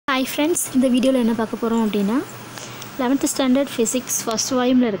Hi friends, இந்த வீடியோவில் என்ன பார்க்க போகிறோம் அப்படின்னா 11th ஸ்டாண்டர்ட் ஃபிசிக்ஸ் ஃபர்ஸ்ட்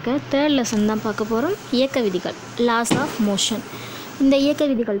வால்யூமில் இருக்க தேர்ட் லெசன் தான் பார்க்க போகிறோம். இயக்க விதிகள், லாஸ் ஆஃப் மோஷன். இந்த இயக்க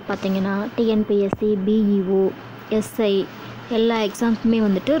விதிகள் பார்த்திங்கன்னா டிஎன்பிஎஸ்சி, பிஇஓ, எஸ்ஐ எல்லா எக்ஸாமுக்குமே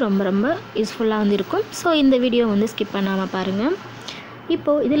வந்துட்டு ரொம்ப யூஸ்ஃபுல்லாக இருக்கும். ஸோ இந்த வீடியோ ஸ்கிப் பண்ணாமல் பாருங்கள்.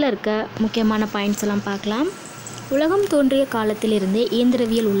 இப்போது இதில் இருக்க முக்கியமான பாயிண்ட்ஸ் எல்லாம் பார்க்கலாம். உலகம் தோன்றிய காலத்திலிருந்தே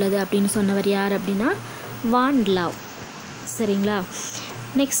இயந்திரவியல் உள்ளது அப்படின்னு சொன்னவர் யார் அப்படின்னா வான் லாவ். சரிங்களா?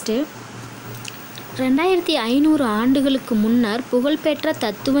 நெக்ஸ்ட்டு 2500 ஆண்டுகளுக்கு முன்னர் புகழ்பெற்ற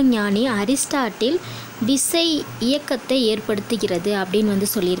தத்துவ ஞானி அரிஸ்டாட்டில் விசை இயக்கத்தை ஏற்படுத்துகிறது அப்படின்னு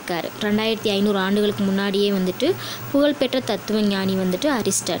சொல்லியிருக்காரு. 2500 ஆண்டுகளுக்கு முன்னாடியே புகழ்பெற்ற தத்துவ ஞானி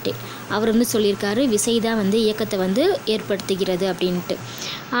அரிஸ்டாட்டில் அவர் சொல்லியிருக்காரு விசை தான் இயக்கத்தை ஏற்படுத்துகிறது அப்படின்ட்டு.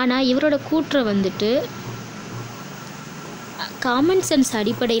 ஆனால் இவரோட கூற்றை காமன் சென்ஸ்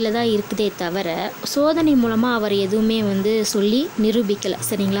அடிப்படையில் தான் இருக்குதே தவிர சோதனை மூலமாக அவர் எதுவுமே சொல்லி நிரூபிக்கலை.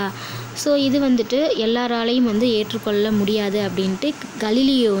 சரிங்களா? ஸோ இது எல்லாராலையும் ஏற்றுக்கொள்ள முடியாது அப்படின்ட்டு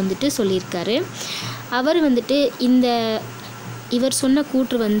கலீலியோ சொல்லியிருக்காரு. அவர் இவர் சொன்ன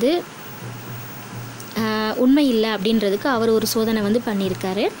கூற்று உண்மை இல்லை அப்படின்றதுக்கு அவர் ஒரு சோதனை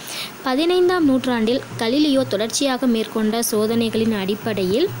பண்ணியிருக்காரு. 15ஆம் நூற்றாண்டில் கலீலியோ தொடர்ச்சியாக மேற்கொண்ட சோதனைகளின்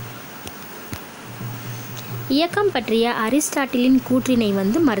அடிப்படையில் இயக்கம் பற்றிய அரிஸ்டாட்டிலின் கூற்றினை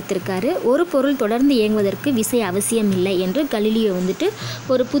மறுத்திருக்காரு. ஒரு பொருள் தொடர்ந்து இயங்குவதற்கு விசை அவசியம் இல்லை என்று கலீலியோ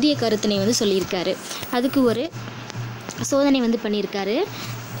ஒரு புதிய கருத்தினை சொல்லியிருக்காரு. அதுக்கு ஒரு சோதனை பண்ணியிருக்காரு.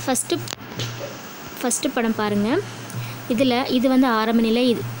 ஃபஸ்ட்டு படம் பாருங்கள். இது ஆரம்ப நிலை,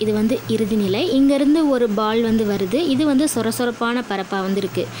 இது இறுதி நிலை. இங்கேருந்து ஒரு பால் வருது. இது சொரசொரப்பான பரப்பாக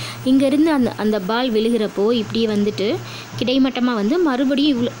இருக்குது. இங்கேருந்து அந்த பால் விழுகிறப்போ இப்படியே கிடைமட்டமாக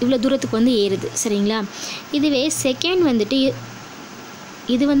மறுபடியும் இவ்வளோ தூரத்துக்கு ஏறுது. சரிங்களா? இதுவே செகண்ட்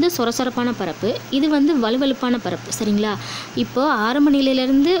இது சொரசொரப்பான பரப்பு, இது வலுவழுப்பான பரப்பு. சரிங்களா? இப்போது ஆரம்ப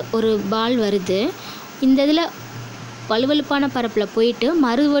நிலையிலேருந்து ஒரு பால் வருது. இந்த இதில் வலுவழுப்பான பரப்பில் போயிட்டு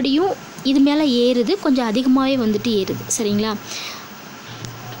மறுபடியும் இது மேலே ஏறுது, கொஞ்சம் அதிகமாகவே ஏறுது. சரிங்களா?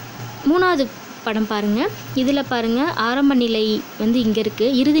 மூணாவது படம் பாருங்கள். இதில் பாருங்கள், ஆரம்ப நிலை இங்கே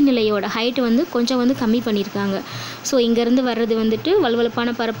இருக்குது. இறுதி நிலையோட ஹைட்டு கொஞ்சம் கம்மி பண்ணியிருக்காங்க. ஸோ இங்கேருந்து வர்றது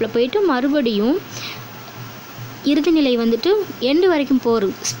வலுவழுப்பான பரப்பில் போயிட்டு மறுபடியும் இறுதி நிலை எண்டு வரைக்கும்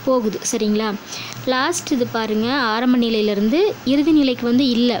போகுது. சரிங்களா? லாஸ்ட் இது பாருங்கள், ஆரம்ப நிலையிலேருந்து இறுதி நிலைக்கு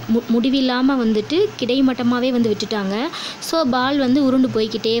இல்லை, முடிவில்லாமல் கிடைமட்டமாகவே விட்டுட்டாங்க. ஸோ பால் உருண்டு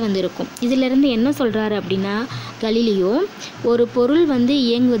போய்கிட்டே இருக்கும். இதிலேருந்து என்ன சொல்கிறாரு அப்படின்னா கலீலியோ, ஒரு பொருள்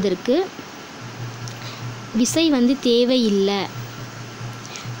இயங்குவதற்கு விசை தேவையில்லை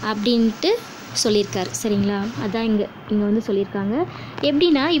அப்படின்ட்டு சொல்லியிருக்காரு. சரிங்களா? அதான் இங்கே சொல்லியிருக்காங்க.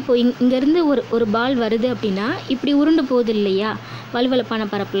 எப்படின்னா இப்போ இங்கேருந்து ஒரு பால் வருது அப்படின்னா இப்படி உருண்டு போகுது இல்லையா, வலுவழுப்பான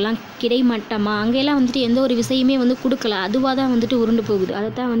பரப்புலாம் கிடைமட்டமாக அங்கெல்லாம் எந்த ஒரு விசையுமே கொடுக்கல, அதுவாக தான் உருண்டு போகுது. அதை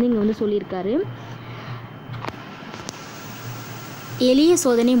தான் இங்கே சொல்லியிருக்காரு. எளிய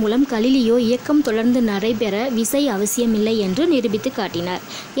சோதனை மூலம் கலீலியோ இயக்கம் தொடர்ந்து நடைபெற விசை அவசியமில்லை என்று நிரூபித்து காட்டினார்.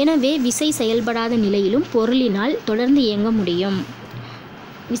 எனவே விசை செயல்படாத நிலையிலும் பொருளினால் தொடர்ந்து இயங்க முடியும்.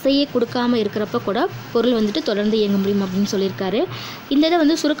 விசையே கொடுக்காமல் இருக்கிறப்ப கூட பொருள் தொடர்ந்து இயங்க முடியும் அப்படின்னு சொல்லியிருக்காரு. இந்த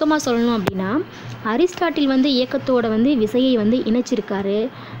இதை சுருக்கமாக சொல்லணும் அப்படின்னா அரிஸ்டாட்டில் இயக்கத்தோட விசையை இணைச்சிருக்காரு.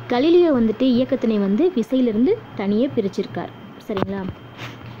 கலீலியோ இயக்கத்தினை விசையிலிருந்து தனியே பிரிச்சிருக்கார். சரிங்களா?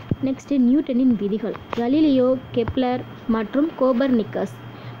 நெக்ஸ்ட்டு நியூட்டனின் விதிகள். கலீலியோ, கெப்லர் மற்றும் கோபர்னிக்கஸ்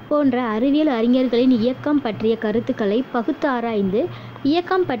போன்ற அறிவியல் அறிஞர்களின் இயக்கம் பற்றிய கருத்துக்களை பகுத்து ஆராய்ந்து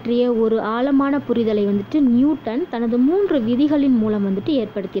இயக்கம் பற்றிய ஒரு ஆழமான புரிதலை நியூட்டன் தனது 3 விதிகளின் மூலம்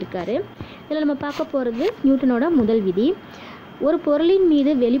ஏற்படுத்தியிருக்காரு. இதில் நம்ம பார்க்க போகிறது நியூட்டனோட முதல் விதி. ஒரு பொருளின்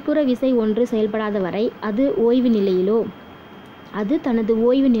மீது வெளிப்புற விசை ஒன்று செயல்படாத வரை அது ஓய்வு நிலையிலோ அது தனது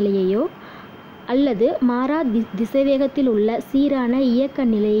ஓய்வு நிலையையோ அல்லது மாறா திசைவேகத்தில் உள்ள சீரான இயக்க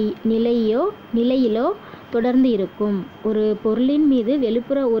நிலையிலோ தொடர்ந்து இருக்கும். ஒரு பொருளின் மீது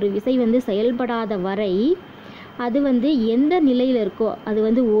வெளிப்புற ஒரு விசை செயல்படாத வரை அது எந்த நிலையில் இருக்கோ,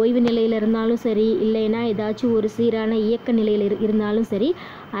 அது ஓய்வு நிலையில் இருந்தாலும் சரி, இல்லைன்னா ஏதாச்சும் ஒரு சீரான இயக்க நிலையில் இருந்தாலும் சரி,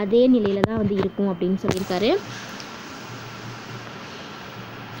 அதே நிலையில் தான் இருக்கும் அப்படின்னு சொல்லியிருக்காரு.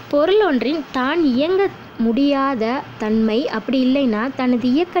 பொருள் ஒன்றின் தான் இயங்க முடியாத தன்மை, அப்படி இல்லைன்னா தனது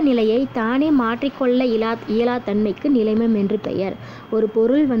இயக்க நிலையை தானே மாற்றிக்கொள்ள இயலா தன்மைக்கு நிலைமம் என்று பெயர். ஒரு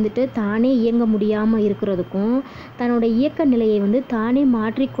பொருள் தானே இயங்க முடியாமல் இருக்கிறதுக்கும் தன்னோட இயக்க நிலையை தானே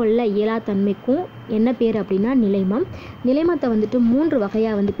மாற்றிக்கொள்ள இயலா தன்மைக்கும் என்ன பேர் அப்படின்னா நிலைமம். நிலைமத்தை 3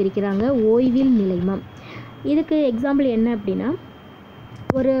 வகையாக பிரிக்கிறாங்க. ஓய்வில் நிலைமம். இதுக்கு எக்ஸாம்பிள் என்ன அப்படின்னா,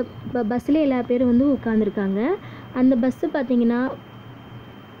 ஒரு பஸ்ஸில் எல்லா பேரும் உட்காந்துருக்காங்க. அந்த பஸ்ஸு பார்த்திங்கன்னா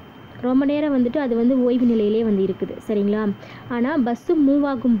ரொம்ப நேரம் அது ஓய்வு நிலையிலே இருக்குது. சரிங்களா? ஆனால் பஸ்ஸு மூவ்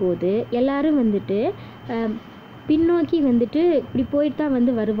ஆகும்போது எல்லோரும் பின்னோக்கி வந்துட்டு இப்படி போயிட்டு தான்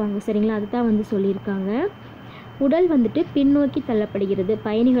வந்து வருவாங்க. சரிங்களா, அதுதான் வந்து சொல்லியிருக்காங்க. உடல் வந்துட்டு பின்னோக்கி தள்ளப்படுகிறது.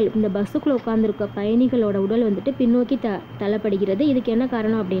 பயணிகள், இந்த பஸ்ஸுக்குள்ளே உட்காந்துருக்க பயணிகளோட உடல் வந்துட்டு பின்னோக்கி தள்ளப்படுகிறது. இதுக்கு என்ன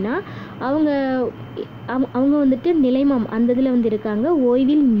காரணம் அப்படின்னா, அவங்க வந்துட்டு நிலைமம் அந்த இதில் வந்து இருக்காங்க.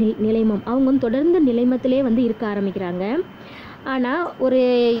 ஓய்வில் நிலைமம். அவங்க வந்து தொடர்ந்து நிலைமத்திலே வந்து இருக்க ஆரம்பிக்கிறாங்க. ஆனால்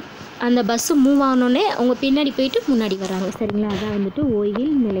அந்த பஸ்ஸு மூவ் ஆனோடனே அவங்க பின்னாடி போயிட்டு முன்னாடி வராங்க. சரிங்களா, அதான் வந்துட்டு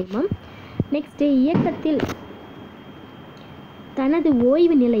ஓய்வில் நிலைமம். நெக்ஸ்ட்டு, இயக்கத்தில் தனது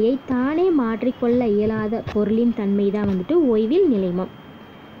ஓய்வு நிலையை தானே மாற்றிக்கொள்ள இயலாத பொருளின் தன்மை தான் வந்துட்டு ஓய்வில் நிலைமம்.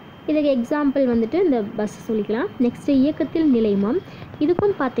 இதுக்கு எக்ஸாம்பிள் வந்துட்டு இந்த பஸ் சொல்லிக்கலாம். நெக்ஸ்ட்டு, இயக்கத்தில் நிலைமம்.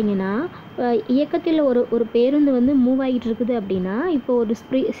 இதுக்கும் பார்த்தீங்கன்னா, இயக்கத்தில் ஒரு பேருந்து வந்து மூவ் ஆகிட்டு இருக்குது அப்படின்னா, இப்போ ஒரு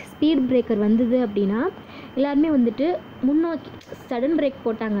ஸ்பீட் பிரேக்கர் வந்தது அப்படின்னா எல்லாருமே வந்துட்டு முன்னோக்கி, சடன் பிரேக்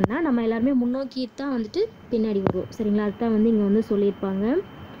போட்டாங்கன்னா நம்ம எல்லாருமே முன்னோக்கி தான் வந்துட்டு பின்னாடி வரும். சரிங்களா, அதுதான் வந்து இங்கே வந்து சொல்லியிருப்பாங்க,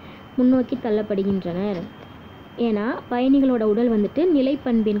 முன்னோக்கி தள்ளப்படுகின்றனர். ஏன்னா பயணிகளோட உடல் வந்துட்டு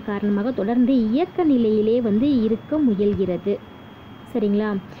நிலைப்பண்பின் காரணமாக தொடர்ந்து இயக்க நிலையிலே வந்து இருக்க முயல்கிறது. சரிங்களா,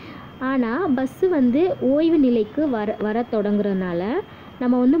 ஆனால் பஸ்ஸு வந்து ஓய்வு நிலைக்கு வர தொடங்குறதுனால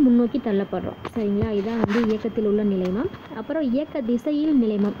நம்ம வந்து முன்னோக்கி தள்ளப்படுறோம். சரிங்களா, இதுதான் வந்து இயக்கத்தில் உள்ள நிலைமம். அப்புறம் இயக்க திசையில்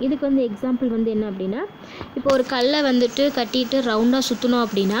நிலைமம். இதுக்கு வந்து எக்ஸாம்பிள் வந்து என்ன அப்படின்னா, இப்போ ஒரு கல்லை வந்துட்டு கட்டிட்டு ரவுண்டாக சுற்றணும்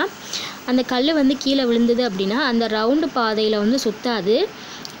அப்படின்னா அந்த கல் வந்து கீழே விழுந்தது அப்படின்னா அந்த ரவுண்டு பாதையில் வந்து சுற்றாது.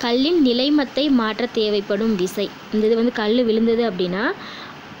 கல்லின் நிலைமத்தை மாற்ற தேவைப்படும் விசை. இந்த இது வந்து கல் விழுந்தது அப்படின்னா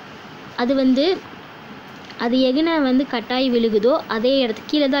அது எங்கன வந்து கட்டாயி விழுகுதோ அதே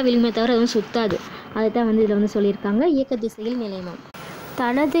இடத்துக்கு கீழே தான் விழுமே தவிர அதுவும் சுற்றாது. அதுதான் வந்து இதில் வந்து சொல்லியிருக்காங்க, இயக்க திசையில் நிலைமம்.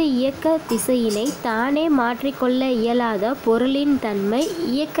 தனது இயக்க திசையினை தானே மாற்றிக்கொள்ள இயலாத பொருளின் தன்மை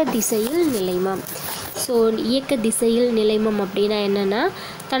இயக்க திசையில் நிலைமம். ஸோ இயக்க திசையில் நிலைமம் அப்படின்னா என்னென்னா,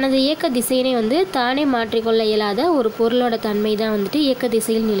 தனது இயக்க திசையினை வந்து தானே மாற்றிக்கொள்ள இயலாத ஒரு பொருளோட தன்மை தான் வந்துட்டு இயக்க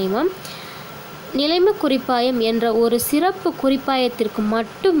திசையில் நிலைமம். நிலைம குறிப்பாயம் என்ற ஒரு சிறப்பு குறிப்பாயத்திற்கு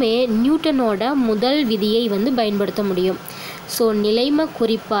மட்டுமே நியூட்டனோட முதல் விதியை வந்து பயன்படுத்த முடியும். ஸோ நிலைம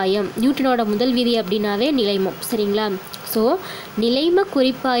குறிப்பாயம், நியூட்டனோட முதல் விதி அப்படின்னாவே நிலைமம். சரிங்களா, ஸோ நிலைம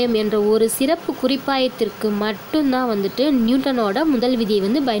குறிப்பாயம் என்ற ஒரு சிறப்பு குறிப்பாயத்திற்கு மட்டும்தான் வந்துட்டு நியூட்டனோட முதல் விதியை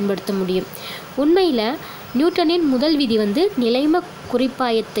வந்து பயன்படுத்த முடியும். உண்மையில் நியூட்டனின் முதல் விதி வந்து நிலைம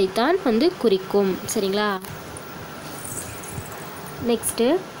குறிப்பாயத்தை தான் வந்து குறிக்கும். சரிங்களா, நெக்ஸ்ட்டு,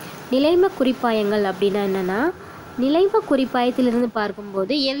 நிலைம குறிப்பாயங்கள் அப்படின்னா என்னென்னா, நிலைம குறிப்பாயத்திலிருந்து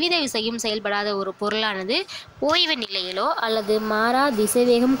பார்க்கும்போது எவ்வித விசையும் செயல்படாத ஒரு பொருளானது ஓய்வு நிலையிலோ அல்லது மாறா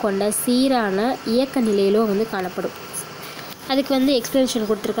திசைவேகம் கொண்ட சீரான இயக்க நிலையிலோ வந்து காணப்படும். அதுக்கு வந்து எக்ஸ்பிளனேஷன்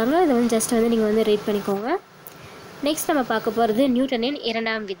கொடுத்துருக்காங்க, அதை வந்து ஜஸ்ட் வந்து நீங்கள் வந்து ரீட் பண்ணிக்கோங்க. நெக்ஸ்ட் நம்ம பார்க்க போகிறது நியூட்டனின்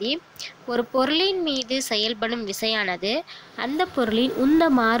இரண்டாம் விதி. ஒரு பொருளின் மீது செயல்படும் விசையானது அந்த பொருளின் உந்த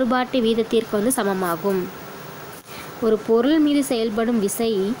மாறுபாட்டு வீதத்திற்கு வந்து சமமாகும். ஒரு பொருள் மீது செயல்படும்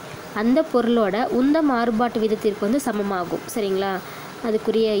விசை அந்த பொருளோட உந்த மாறுபாட்டு வீதத்திற்கு வந்து சமமாகும். சரிங்களா,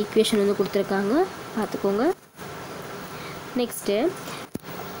 அதுக்குரிய ஈக்குவேஷன் வந்து கொடுத்துருக்காங்க, பார்த்துக்கோங்க. நெக்ஸ்ட்டு,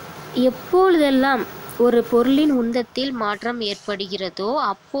 எப்பொழுதெல்லாம் ஒரு பொருளின் உந்தத்தில் மாற்றம் ஏற்படுகிறதோ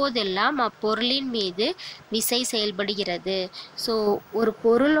அப்போதெல்லாம் அப்பொருளின் மீது விசை செயல்படுகிறது. ஸோ ஒரு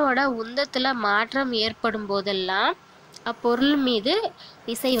பொருளோட உந்தத்தில் மாற்றம் ஏற்படும் போதெல்லாம் அப்பொருள் மீது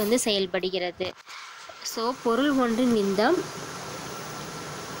விசை வந்து செயல்படுகிறது. ஸோ பொருள் ஒன்றின் விந்தம்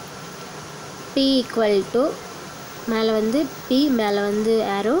P ஈக்குவல் டு மேலே வந்து P மேலே வந்து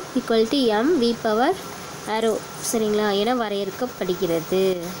ஆரோ ஈக்குவல் டு mv பவர் ஆரோ. சரிங்களா, என வரையறுக்கப்படுகிறது.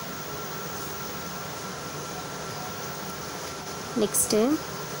 நெக்ஸ்ட்டு,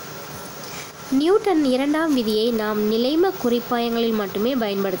 நியூட்டன் இரண்டாம் விதியை நாம் நிலைம குறிப்பாயங்களில் மட்டுமே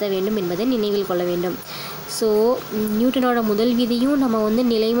பயன்படுத்த வேண்டும் என்பதை நினைவில் கொள்ள வேண்டும். ஸோ நியூட்டனோட முதல் விதியும் நம்ம வந்து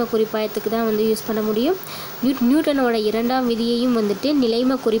நிலைம குறிப்பாயத்துக்கு தான் வந்து யூஸ் பண்ண முடியும். நியூட்டனோட இரண்டாம் விதியையும் வந்துட்டு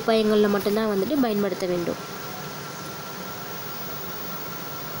நிலைம குறிப்பாயங்களில் மட்டும்தான் வந்துட்டு பயன்படுத்த வேண்டும்.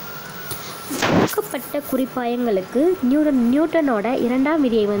 கொடுக்கப்பட்ட குறிப்பாயங்களுக்கு நியூட்டனோட இரண்டாம்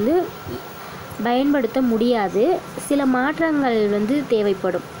விதியை வந்து பயன்படுத்த முடியாது, சில மாற்றங்கள் வந்து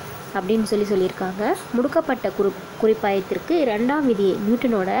தேவைப்படும் அப்படின்னு சொல்லியிருக்காங்க. முடுக்கப்பட்ட குறிப்பாயத்திற்கு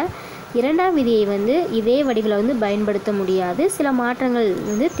நியூட்டனோட இரண்டாம் விதியை வந்து இதே வடிவில் வந்து பயன்படுத்த முடியாது, சில மாற்றங்கள்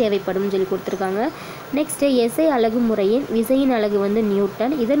வந்து தேவைப்படும் சொல்லி கொடுத்துருக்காங்க. நெக்ஸ்ட்டு, எஸ்ஐ அலகு முறையின் விசையின் அலகு வந்து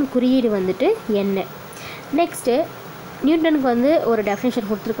நியூட்டன், இதன் குறியீடு வந்துட்டு என்ன. நெக்ஸ்ட்டு, நியூட்டனுக்கு வந்து ஒரு டெஃபினேஷன்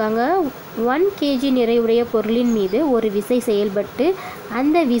கொடுத்துருக்காங்க. 1 kg நிறையுடைய பொருளின் மீது ஒரு விசை செயல்பட்டு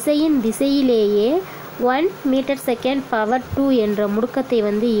அந்த விசையின் திசையிலேயே 1 m/s பவர் 2 என்ற முடுக்கத்தை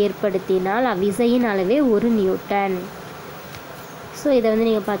வந்து ஏற்படுத்தினால் அவ்விசையின் அளவே 1 நியூட்டன். ஸோ இதை வந்து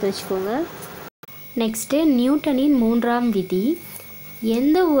நீங்கள் பார்த்து வச்சுக்கோங்க. நெக்ஸ்ட்டு, நியூட்டனின் மூன்றாம் விதி.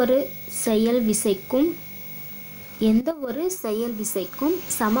 எந்த ஒரு செயல் விசைக்கும் எந்த ஒரு செயல் விசைக்கும்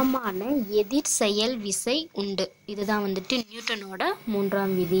சமமான எதிர் செயல் விசை உண்டு. இதுதான் வந்துட்டு நியூட்டனோட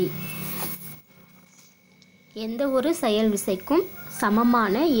 3ஆம் விதி. எந்த ஒரு செயல் விசைக்கும்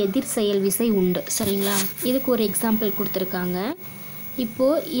சமமான எதிர் செயல் விசை உண்டு. சரிங்களா? இதுக்கு ஒரு எக்ஸாம்பிள் கொடுத்துருக்காங்க.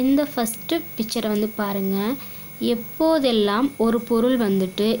 இப்போது இந்த ஃபஸ்ட்டு பிக்சரை வந்து பாருங்கள். எப்போதெல்லாம் ஒரு பொருள்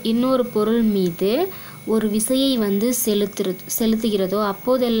வந்துட்டு இன்னொரு பொருள் மீது ஒரு விசையை வந்து செலுத்துகிறதோ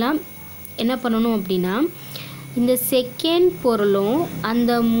அப்போதெல்லாம் என்ன பண்ணணும் அப்படின்னா, இந்த செகண்ட் பொருளும்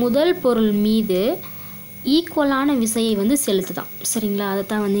அந்த முதல் பொருள் மீது ஈக்குவலான விசையை வந்து செலுத்துதான். சரிங்களா? அதை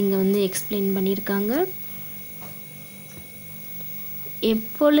தான் வந்து இங்கே வந்து எக்ஸ்பிளைன் பண்ணியிருக்காங்க.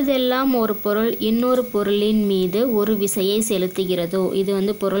 எப்பொழுதெல்லாம் ஒரு பொருள் இன்னொரு பொருளின் மீது ஒரு விசையை செலுத்துகிறதோ, இது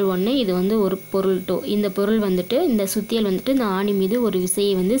வந்து பொருள் 1, இது வந்து ஒரு பொருள் 2. இந்த பொருள் வந்துட்டு இந்த சுத்தியல் வந்துட்டு இந்த ஆணி மீது ஒரு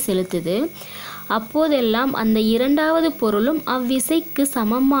விசையை வந்து செலுத்துது. அப்போதெல்லாம் அந்த இரண்டாவது பொருளும் அவ்விசைக்கு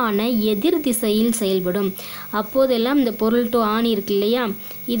சமமான எதிர் திசையில் செயல்படும். அப்போதெல்லாம் இந்த பொருள் 2 ஆணி இருக்கு இல்லையா,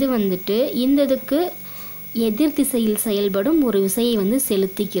 இது வந்துட்டு இந்த இதுக்கு எதிர் திசையில் செயல்படும் ஒரு விசையை வந்து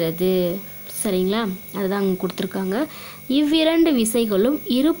செலுத்துகிறது. சரிங்களா? அதுதான் அங்கே கொடுத்துருக்காங்க. இவ்விரண்டு விசைகளும்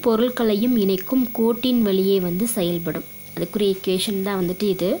இரு பொருட்களையும் இணைக்கும் கோட்டின் வழியே வந்து செயல்படும். அதுக்குரிய ஈக்குவேஷன் தான் வந்துட்டு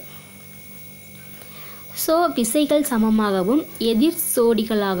இது. ஸோ விசைகள் சமமாகவும் எதிர்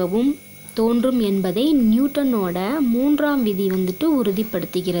சோடிகளாகவும் தோன்றும் என்பதை நியூட்டனோட 3ஆம் விதி வந்துட்டு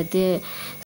உறுதிப்படுத்துகிறது.